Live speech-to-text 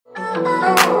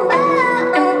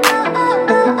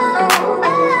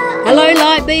Hello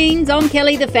Light Beings, I'm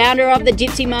Kelly, the founder of the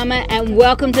Gypsy Mama, and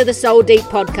welcome to the Soul Deep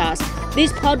podcast.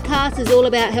 This podcast is all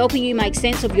about helping you make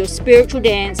sense of your spiritual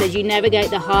dance as you navigate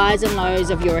the highs and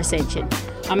lows of your ascension.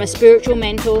 I'm a spiritual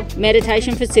mentor,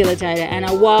 meditation facilitator, and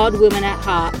a wild woman at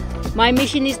heart. My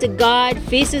mission is to guide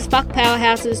fierce as fuck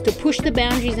powerhouses to push the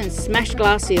boundaries and smash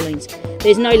glass ceilings.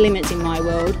 There's no limits in my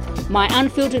world. My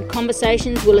unfiltered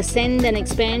conversations will ascend and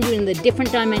expand you in the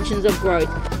different dimensions of growth,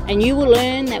 and you will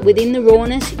learn that within the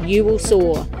rawness, you will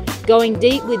soar. Going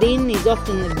deep within is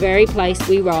often the very place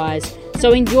we rise.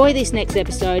 So enjoy this next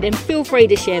episode and feel free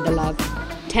to share the love.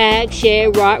 Tag, share,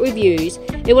 write reviews.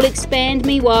 It will expand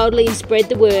me wildly and spread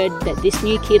the word that this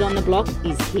new kid on the block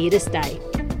is here to stay.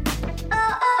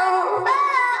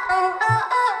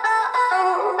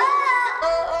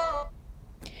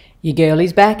 Your girl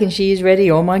is back and she is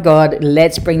ready. Oh my God,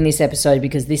 let's bring this episode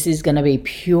because this is going to be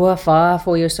pure fire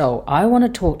for your soul. I want to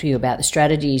talk to you about the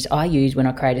strategies I use when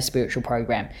I create a spiritual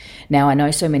program. Now, I know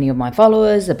so many of my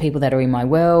followers, the people that are in my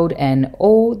world, and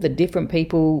all the different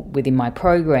people within my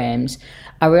programs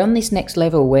are on this next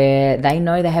level where they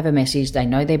know they have a message, they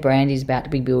know their brand is about to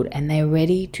be built, and they're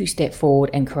ready to step forward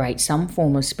and create some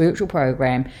form of spiritual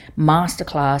program,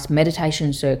 masterclass,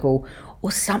 meditation circle,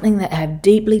 or something that they have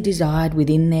deeply desired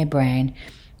within their brand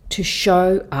to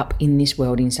show up in this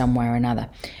world in some way or another.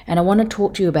 And I want to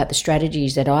talk to you about the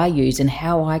strategies that I use and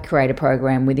how I create a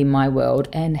program within my world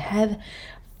and have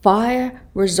fire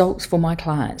results for my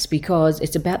clients, because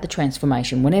it's about the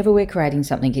transformation. Whenever we're creating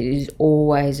something, it is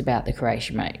always about the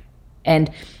creation, mate.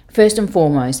 And first and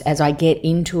foremost, as I get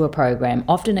into a program,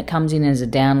 often it comes in as a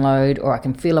download, or I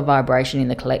can feel a vibration in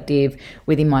the collective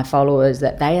within my followers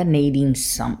that they are needing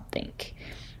something.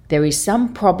 There is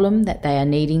some problem that they are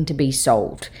needing to be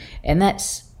solved. And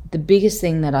that's the biggest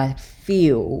thing that I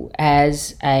feel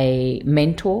as a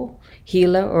mentor,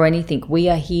 healer, or anything. We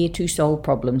are here to solve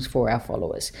problems for our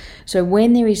followers. So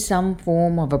when there is some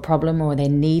form of a problem or they're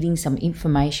needing some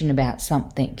information about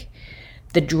something,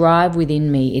 the drive within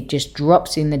me, it just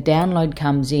drops in, the download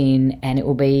comes in, and it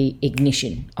will be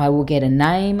ignition. I will get a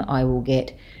name, I will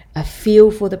get a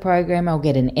feel for the program, I'll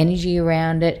get an energy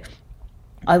around it.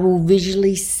 I will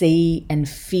visually see and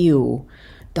feel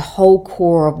the whole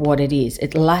core of what it is.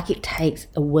 It's like it takes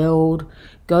a world,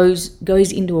 goes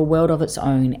into a world of its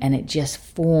own, and it just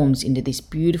forms into this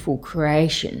beautiful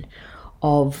creation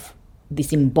of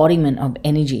this embodiment of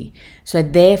energy. So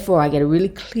therefore I get a really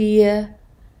clear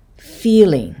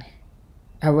feeling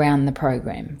around the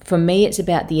program. For me, it's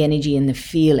about the energy and the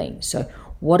feeling. So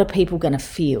what are people going to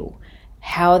feel?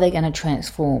 How are they going to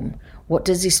transform? What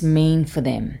does this mean for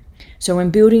them? So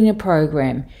when building a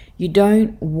program, you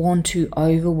don't want to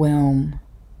overwhelm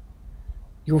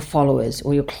your followers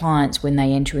or your clients when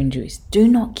they enter into this. Do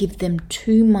not give them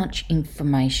too much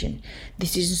information.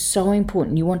 This is so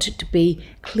important. You want it to be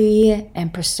clear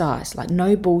and precise, like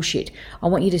no bullshit. I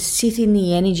want you to sit in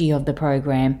the energy of the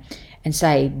program and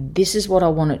say, this is what I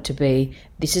want it to be.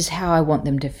 This is how I want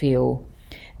them to feel.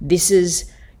 This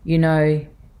is, the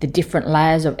different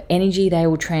layers of energy they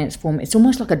will transform. It's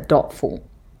almost like a dot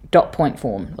point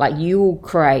form. Like you will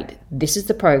create, this is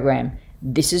the program,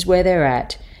 this is where they're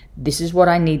at, this is what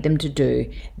I need them to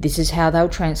do, this is how they'll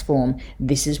transform,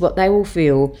 this is what they will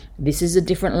feel, this is the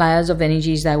different layers of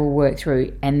energies they will work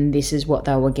through, and this is what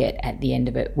they will get at the end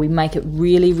of it. We make it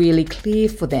really, really clear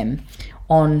for them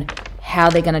on how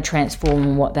they're going to transform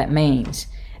and what that means.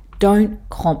 Don't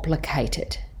complicate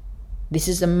it. This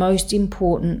is the most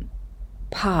important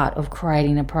part of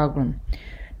creating a program.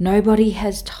 Nobody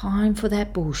has time for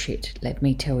that bullshit, let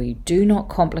me tell you. Do not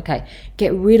complicate.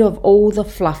 Get rid of all the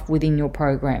fluff within your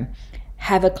program.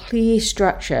 Have a clear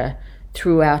structure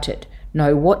throughout it.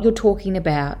 Know what you're talking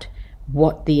about,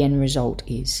 what the end result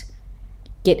is.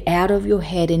 Get out of your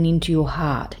head and into your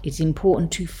heart. It's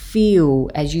important to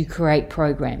feel as you create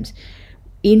programs.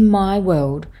 In my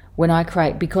world, when I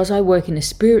create, because I work in a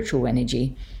spiritual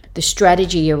energy, the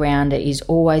strategy around it is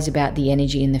always about the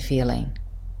energy and the feeling.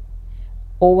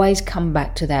 Always come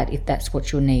back to that if that's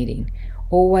what you're needing.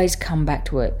 Always come back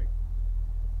to it.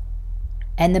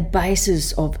 And the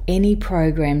basis of any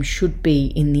program should be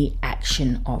in the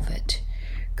action of it.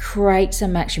 Create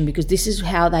some action, because this is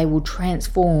how they will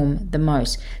transform the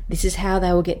most. This is how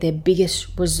they will get their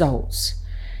biggest results.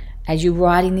 As you're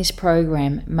writing this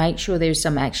program, make sure there's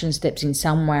some action steps in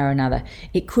some way or another.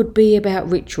 It could be about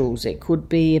rituals. It could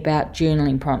be about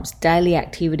journaling prompts, daily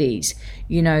activities,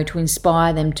 to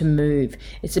inspire them to move.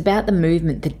 It's about the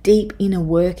movement, the deep inner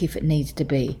work if it needs to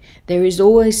be. There is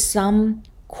always some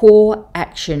core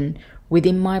action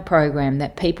within my program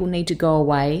that people need to go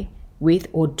away with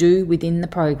or do within the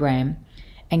program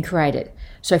and create it.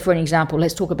 So for an example,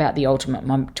 let's talk about the Ultimate,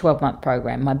 my 12-month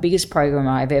program. My biggest program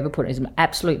I've ever put is an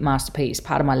absolute masterpiece.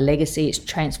 Part of my legacy is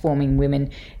transforming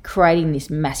women, creating this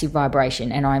massive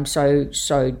vibration, and I'm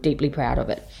so deeply proud of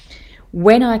it.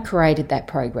 When I created that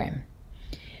program,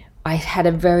 I had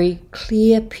a very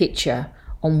clear picture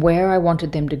on where I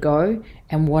wanted them to go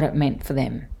and what it meant for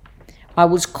them. I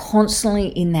was constantly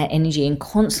in that energy and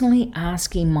constantly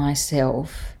asking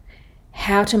myself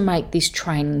how to make this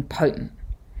training potent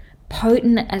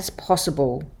as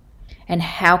possible, and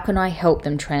how can I help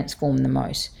them transform the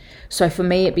most. So for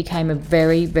me, it became a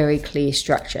very, very clear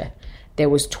structure. There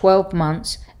was 12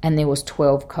 months and there was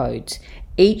 12 codes.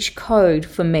 Each code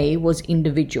for me was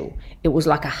individual. It was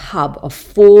like a hub of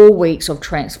 4 weeks of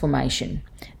transformation.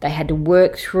 They had to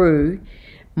work through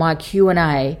my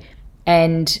Q&A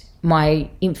and my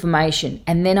information,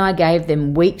 and then I gave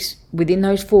them weeks. Within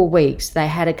those 4 weeks, they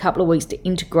had a couple of weeks to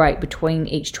integrate between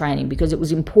each training, because it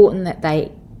was important that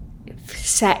they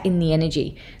sat in the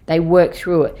energy, they worked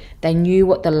through it, they knew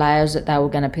what the layers that they were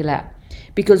going to peel out.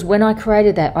 Because when I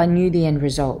created that, I knew the end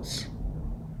results.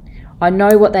 I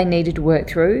know what they needed to work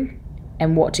through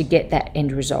and what to get that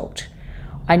end result.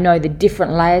 I know the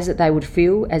different layers that they would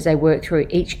feel as they work through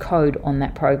each code on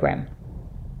that program.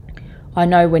 I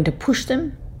know when to push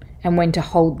them and when to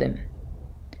hold them.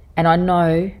 And I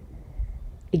know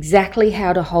exactly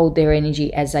how to hold their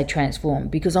energy as they transform,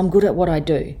 because I'm good at what I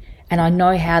do. And I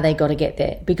know how they got to get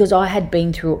there, because I had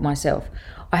been through it myself.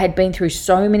 I had been through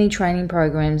so many training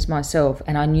programs myself,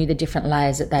 and I knew the different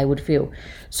layers that they would feel.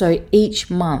 So each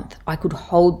month I could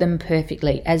hold them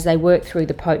perfectly as they worked through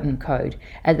the potent code,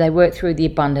 as they worked through the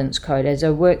abundance code, as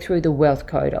they worked through the wealth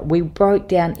code. We broke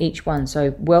down each one.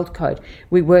 So wealth code,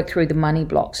 we worked through the money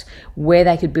blocks, where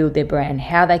they could build their brand,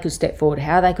 how they could step forward,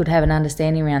 how they could have an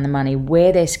understanding around the money,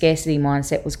 where their scarcity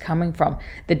mindset was coming from,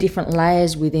 the different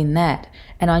layers within that.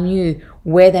 And I knew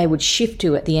where they would shift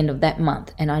to at the end of that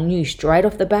month. And I knew straight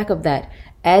off the back of that,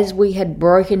 as we had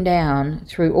broken down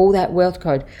through all that wealth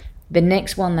code, the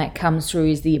next one that comes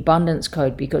through is the abundance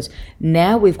code, because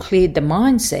now we've cleared the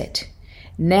mindset.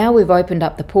 Now we've opened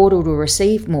up the portal to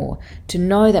receive more, to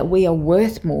know that we are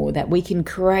worth more, that we can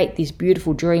create this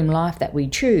beautiful dream life that we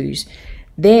choose.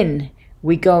 Then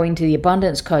we go into the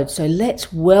abundance code. So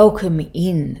let's welcome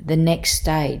in the next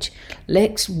stage.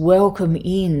 Let's welcome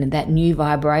in that new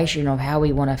vibration of how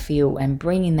we want to feel, and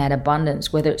bring in that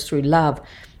abundance, whether it's through love,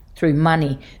 through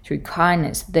money, through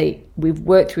kindness. We've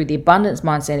worked through the abundance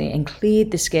mindset and cleared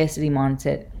the scarcity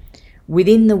mindset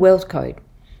within the wealth code.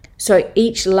 So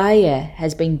each layer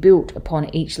has been built upon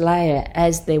each layer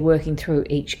as they're working through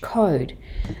each code.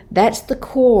 That's the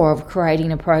core of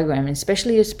creating a program,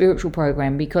 especially a spiritual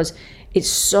program, because it's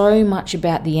so much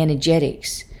about the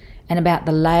energetics and about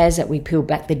the layers that we peel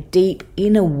back, the deep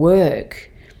inner work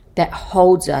that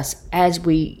holds us as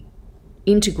we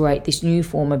integrate this new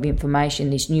form of information,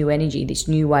 this new energy, this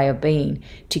new way of being,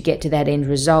 to get to that end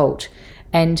result.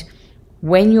 And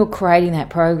when you're creating that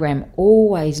program,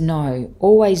 always know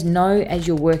as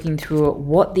you're working through it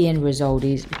what the end result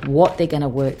is, what they're going to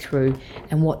work through,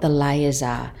 and what the layers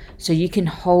are, so you can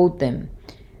hold them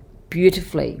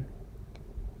beautifully.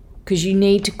 Because you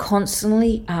need to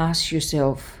constantly ask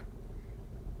yourself,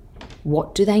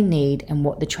 what do they need and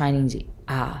what the trainings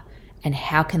are, and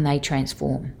how can they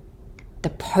transform the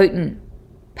potent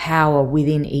power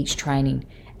within each training,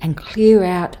 and clear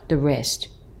out the rest.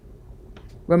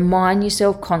 Remind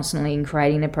yourself constantly in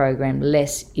creating a program,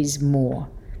 less is more.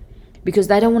 Because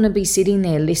they don't want to be sitting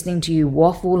there listening to you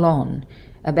waffle on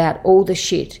about all the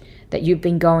shit that you've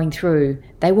been going through.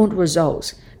 They want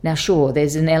results. Now, sure,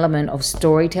 there's an element of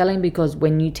storytelling, because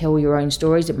when you tell your own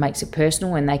stories, it makes it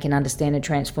personal and they can understand a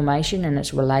transformation and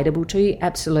it's relatable to you.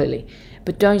 Absolutely.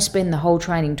 But don't spend the whole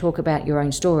training talk about your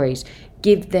own stories.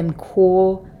 Give them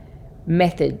core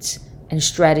methods and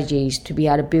strategies to be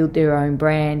able to build their own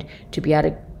brand, to be able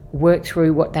to work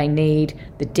through what they need,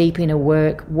 the deep inner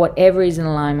work, whatever is in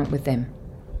alignment with them.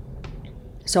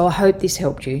 So I hope this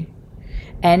helped you.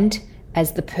 And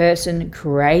as the person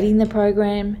creating the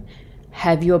program,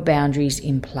 have your boundaries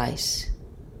in place.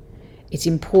 It's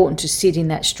important to sit in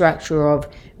that structure of,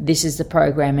 this is the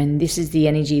program and this is the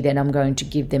energy that I'm going to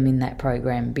give them in that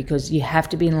program, because you have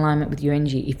to be in alignment with your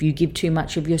energy. If you give too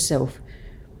much of yourself,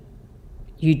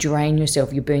 you drain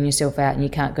yourself, you burn yourself out, and you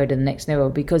can't go to the next level.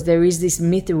 Because there is this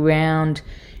myth around,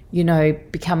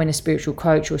 becoming a spiritual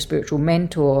coach or a spiritual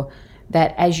mentor,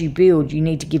 that as you build, you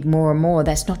need to give more and more.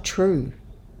 That's not true.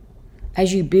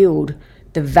 As you build,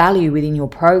 the value within your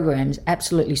programs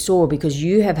absolutely soar, because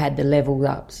you have had the level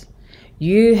ups.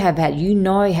 You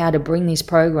know how to bring this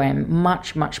program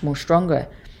much, much more stronger.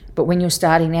 But when you're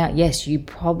starting out, yes, you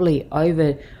probably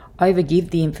overgive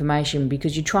the information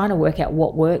because you're trying to work out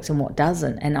what works and what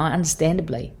doesn't, and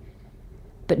understandably.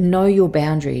 But know your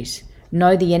boundaries.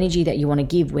 Know the energy that you want to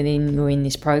give when you're in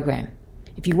this program.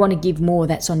 If you want to give more,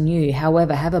 that's on you.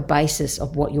 However, have a basis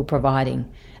of what you're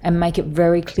providing and make it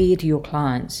very clear to your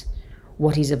clients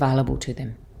what is available to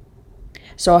them.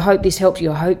 So I hope this helps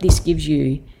you. I hope this gives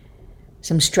you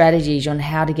some strategies on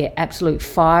how to get absolute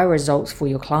fire results for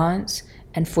your clients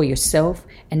and for yourself,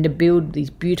 and to build these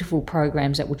beautiful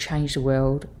programs that will change the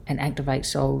world and activate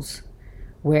souls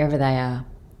wherever they are.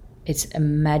 It's a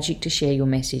magic to share your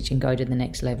message and go to the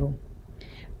next level.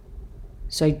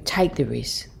 So take the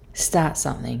risk. Start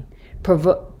something.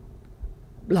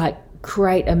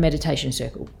 Create a meditation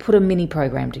circle. Put a mini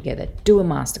program together. Do a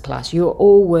masterclass. You're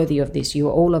all worthy of this.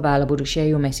 You're all available to share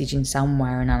your message in some way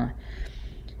or another.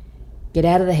 Get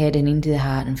out of the head and into the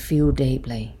heart and feel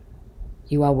deeply.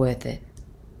 You are worth it.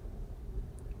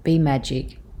 Be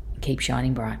magic and keep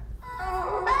shining bright.